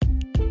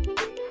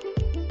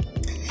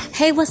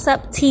Hey, what's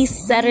up, Tea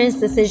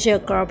Setters? This is your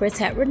girl,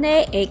 Bridget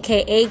Renee,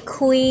 aka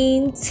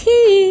Queen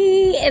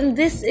T, and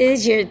this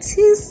is your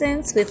 2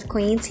 cents with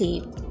Queen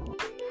T.